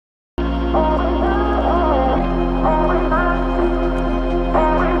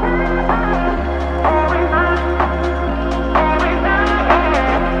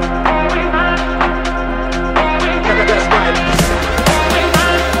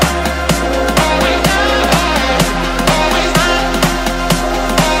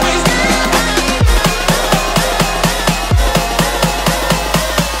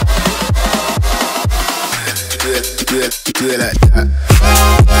it like that.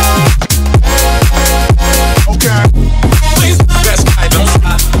 Okay. Please, best I don't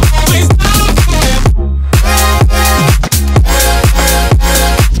stop. Please.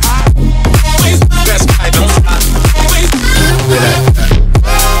 Please, best I don't stop. Please. Do it like that.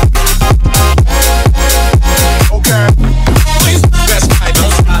 Okay. Please, best I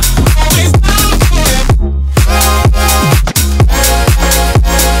don't stop. Please. Do it like that.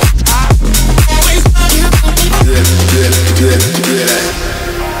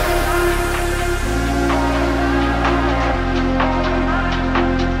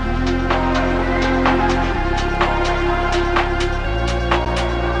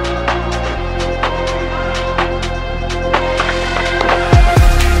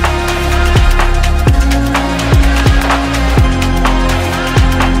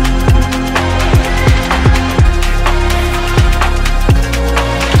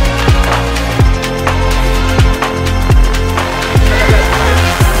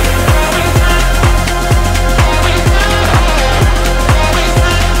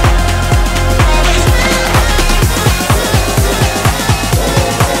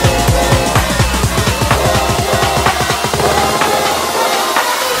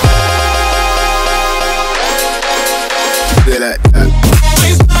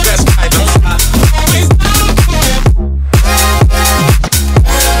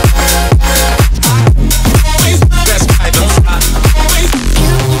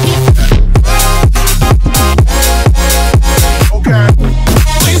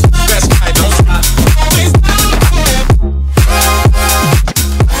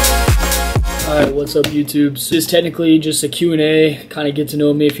 What's up, YouTube? So this is technically just a Q&A, kind of get to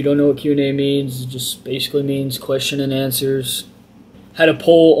know me. If you don't know what Q&A means, it just basically means question and answers. Had a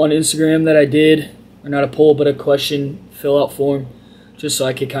poll on Instagram that I did, or not a poll, but a question fill out form, just so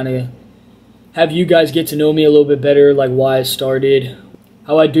I could kind of have you guys get to know me a little bit better, like why I started,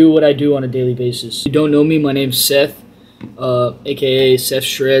 how I do what I do on a daily basis. If you don't know me, my name's Seth, aka Seth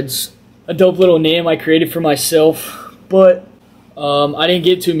Shreds. A dope little name I created for myself, but I didn't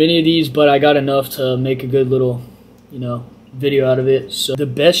get too many of these, but I got enough to make a good little, video out of it. So the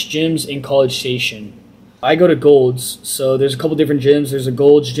best gyms in College Station. I go to Gold's, so there's a couple different gyms. There's a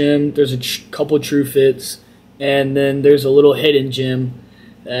Gold's gym, there's a couple True Fits, and then there's a little hidden gym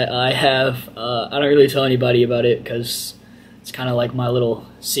that I have. I don't really tell anybody about it because it's kind of like my little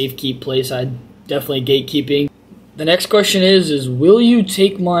safe keep place. I definitely gatekeeping. The next question is will you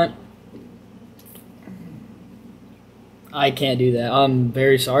take my... I can't do that. I'm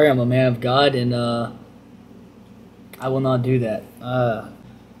very sorry. I'm a man of God, and I will not do that.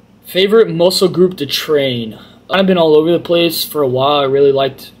 Favorite muscle group to train? I've been all over the place for a while. I really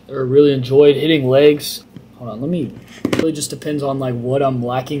liked or really enjoyed hitting legs. Hold on, it really just depends on like what I'm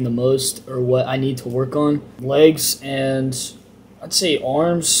lacking the most or what I need to work on. Legs, and I'd say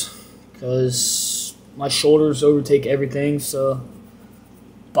arms, because my shoulders overtake everything, so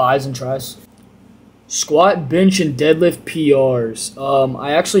buys and tries. Squat, bench, and deadlift PRs.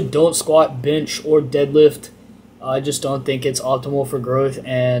 I actually don't squat, bench, or deadlift. I just don't think it's optimal for growth,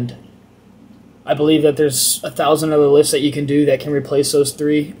 and I believe that there's 1,000 other lifts that you can do that can replace those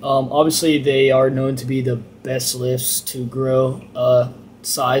three. Obviously, they are known to be the best lifts to grow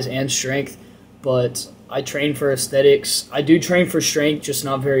size and strength, but I train for aesthetics. I do train for strength, just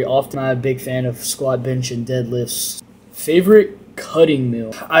not very often. I'm a big fan of squat, bench, and deadlifts. Favorite cutting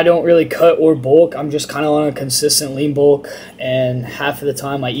meal? I don't really cut or bulk. I'm just kind of on a consistent lean bulk, and half of the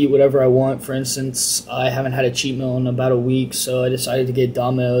time I eat whatever I want. For instance, I haven't had a cheat meal in about a week, so I decided to get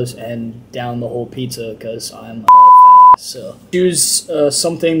Domino's and down the whole pizza because I'm a fat ass. So choose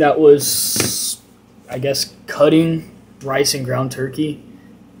something that was, I guess, cutting rice and ground turkey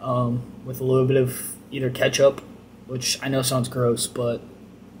with a little bit of either ketchup, which I know sounds gross, but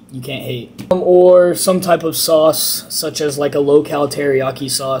you can't hate. Or some type of sauce, such as like a low-cal teriyaki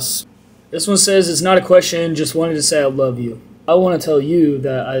sauce. This one says, it's not a question, just wanted to say I love you. I want to tell you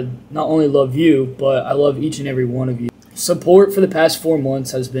that I not only love you, but I love each and every one of you. Support for the past 4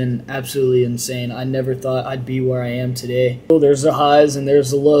 months has been absolutely insane. I never thought I'd be where I am today. There's the highs and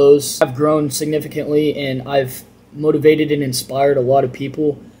there's the lows. I've grown significantly, and I've motivated and inspired a lot of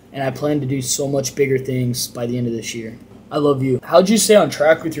people, and I plan to do so much bigger things by the end of this year. I love you. How'd you stay on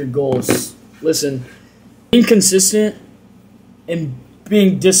track with your goals? Listen, being consistent and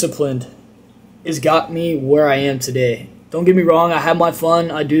being disciplined has got me where I am today. Don't get me wrong, I have my fun.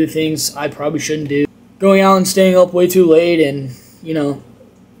 I do the things I probably shouldn't do. Going out and staying up way too late and,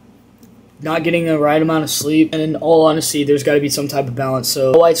 not getting the right amount of sleep. And in all honesty, there's got to be some type of balance.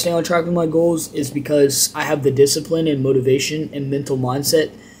 So why I stay on track with my goals is because I have the discipline and motivation and mental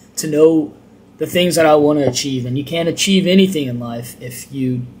mindset to know the things that I want to achieve. And you can't achieve anything in life if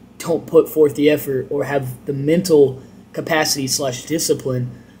you don't put forth the effort or have the mental capacity / discipline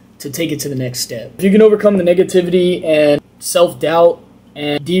to take it to the next step. If you can overcome the negativity and self-doubt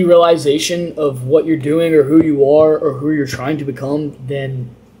and derealization of what you're doing or who you are or who you're trying to become, then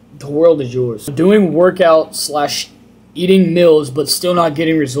the world is yours. Doing workout / eating meals but still not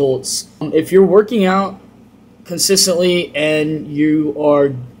getting results. If you're working out consistently and you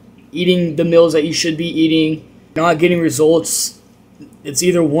are eating the meals that you should be eating, not getting results, it's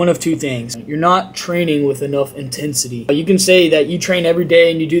either one of two things. You're not training with enough intensity. You can say that you train every day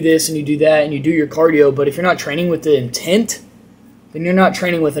and you do this and you do that and you do your cardio, but if you're not training with the intent, then you're not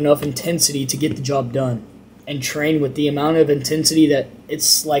training with enough intensity to get the job done. And train with the amount of intensity that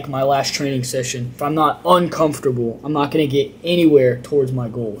it's like my last training session. If I'm not uncomfortable, I'm not going to get anywhere towards my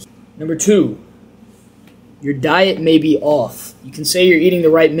goals. Number 2, your diet may be off. You can say you're eating the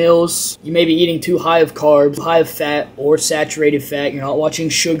right meals. You may be eating too high of carbs, high of fat, or saturated fat. You're not watching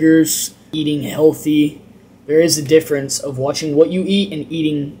sugars, eating healthy. There is a difference of watching what you eat and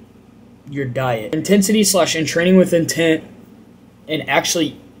eating your diet. Intensity / and training with intent and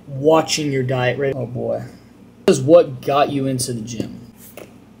actually watching your diet. Right? Oh boy. This is what got you into the gym.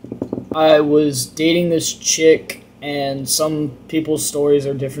 I was dating this chick, and some people's stories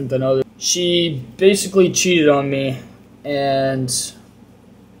are different than others. She basically cheated on me, and,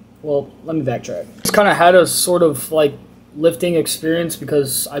 well, let me backtrack. Just kind of had a sort of, like, lifting experience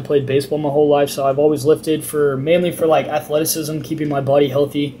because I played baseball my whole life, so I've always lifted mainly for, like, athleticism, keeping my body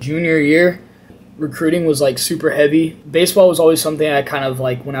healthy. Junior year, recruiting was, like, super heavy. Baseball was always something I kind of,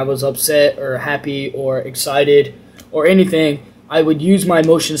 like, when I was upset or happy or excited or anything, I would use my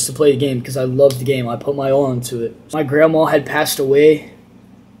emotions to play the game because I loved the game. I put my all into it. My grandma had passed away.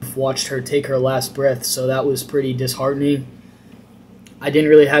 I've watched her take her last breath, so that was pretty disheartening. I didn't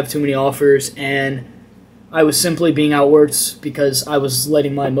really have too many offers, and I was simply being outworked because I was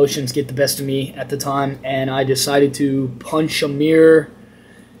letting my emotions get the best of me at the time, and I decided to punch a mirror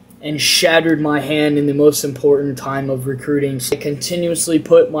and shattered my hand in the most important time of recruiting. So I continuously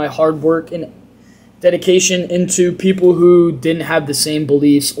put my hard work and dedication into people who didn't have the same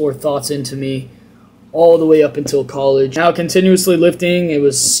beliefs or thoughts into me all the way up until college. Now continuously lifting, it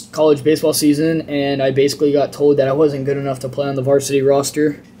was college baseball season, and I basically got told that I wasn't good enough to play on the varsity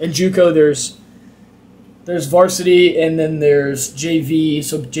roster. In JUCO, there's varsity and then there's JV.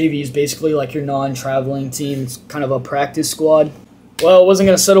 So JV is basically like your non-traveling team. It's kind of a practice squad. Well, I wasn't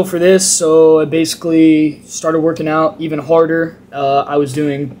going to settle for this, so I basically started working out even harder. I was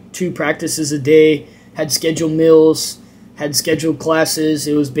doing 2 practices a day, had scheduled meals, had scheduled classes.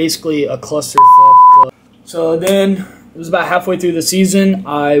 It was basically a clusterfuck. So then, it was about halfway through the season,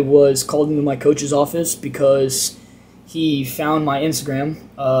 I was called into my coach's office because he found my Instagram,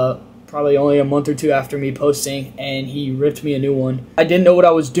 probably only a month or 2 after me posting, and he ripped me a new one. I didn't know what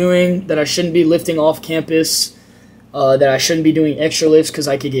I was doing, that I shouldn't be lifting off campus, that I shouldn't be doing extra lifts because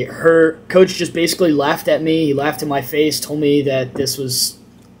I could get hurt. Coach just basically laughed at me. He laughed in my face, told me that this was,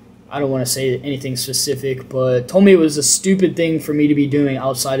 I don't want to say anything specific, but told me it was a stupid thing for me to be doing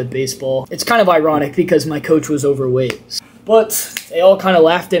outside of baseball. It's kind of ironic because my coach was overweight. But they all kind of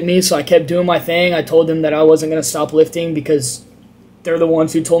laughed at me, so I kept doing my thing. I told them that I wasn't going to stop lifting because they're the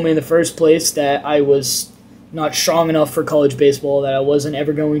ones who told me in the first place that I was not strong enough for college baseball, that I wasn't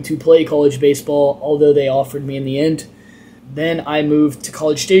ever going to play college baseball, although they offered me in the end. Then I moved to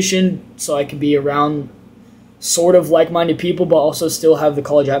College Station so I could be around sort of like-minded people, but also still have the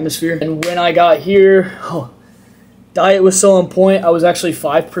college atmosphere. And when I got here, diet was so on point. I was actually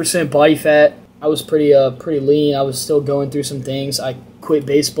 5% body fat. I was pretty lean. I was still going through some things. I quit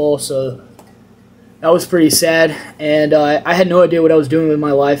baseball, so that was pretty sad. And I had no idea what I was doing with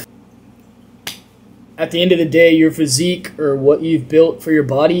my life. At the end of the day, your physique or what you've built for your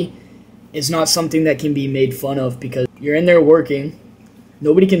body is not something that can be made fun of because you're in there working.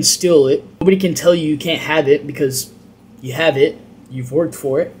 Nobody can steal it. Nobody can tell you you can't have it because you have it. You've worked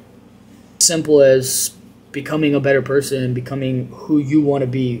for it. Simple as becoming a better person and becoming who you want to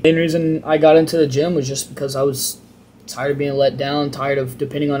be. The main reason I got into the gym was just because I was tired of being let down, tired of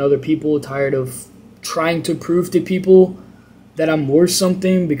depending on other people, tired of trying to prove to people that I'm worth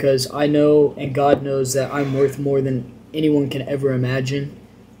something, because I know and God knows that I'm worth more than anyone can ever imagine.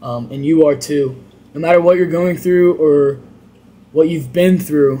 And you are too. No matter what you're going through or what you've been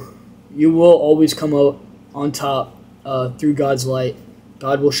through, you will always come out on top through God's light.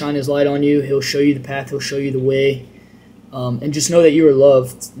 God will shine His light on you. He'll show you the path. He'll show you the way. And just know that you are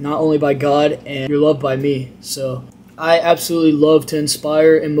loved, not only by God, and you're loved by me. So I absolutely love to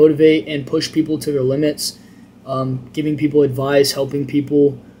inspire and motivate and push people to their limits. Giving people advice, helping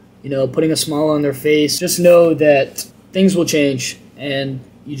people putting a smile on their face. Just know that things will change, and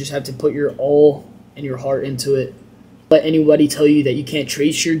you just have to put your all and your heart into it. Let anybody tell you that you can't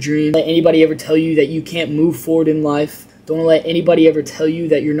trace your dream. Don't let anybody ever tell you that you can't move forward in life. Don't let anybody ever tell you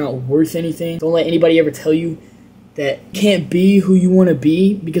that you're not worth anything. Don't let anybody ever tell you that you can't be who you want to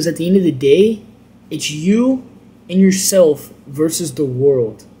be, because at the end of the day, it's you and yourself versus the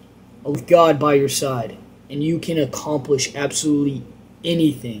world, with God by your side, and you can accomplish absolutely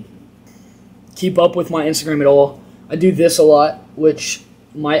anything. Keep up with my Instagram at all. I do this a lot, which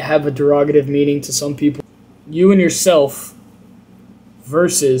might have a derogative meaning to some people. You and yourself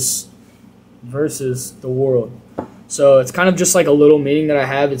versus the world. So it's kind of just like a little meaning that I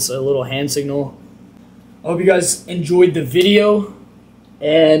have. It's a little hand signal. I hope you guys enjoyed the video,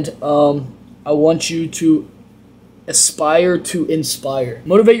 and I want you to aspire to inspire.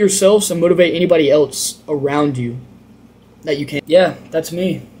 Motivate yourselves and motivate anybody else around you that you can. Yeah, that's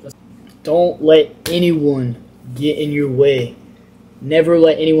me. Don't let anyone get in your way. Never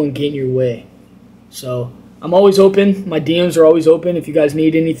let anyone get in your way. So I'm always open. My DMs are always open if you guys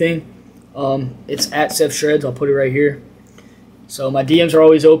need anything. It's at Seth Shreds. I'll put it right here. So my DMs are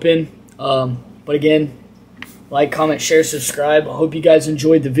always open. But again, like, comment, share, subscribe. I hope you guys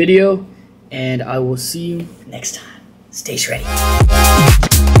enjoyed the video, and I will see you next time. Stay shreddy.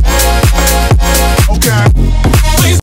 Okay.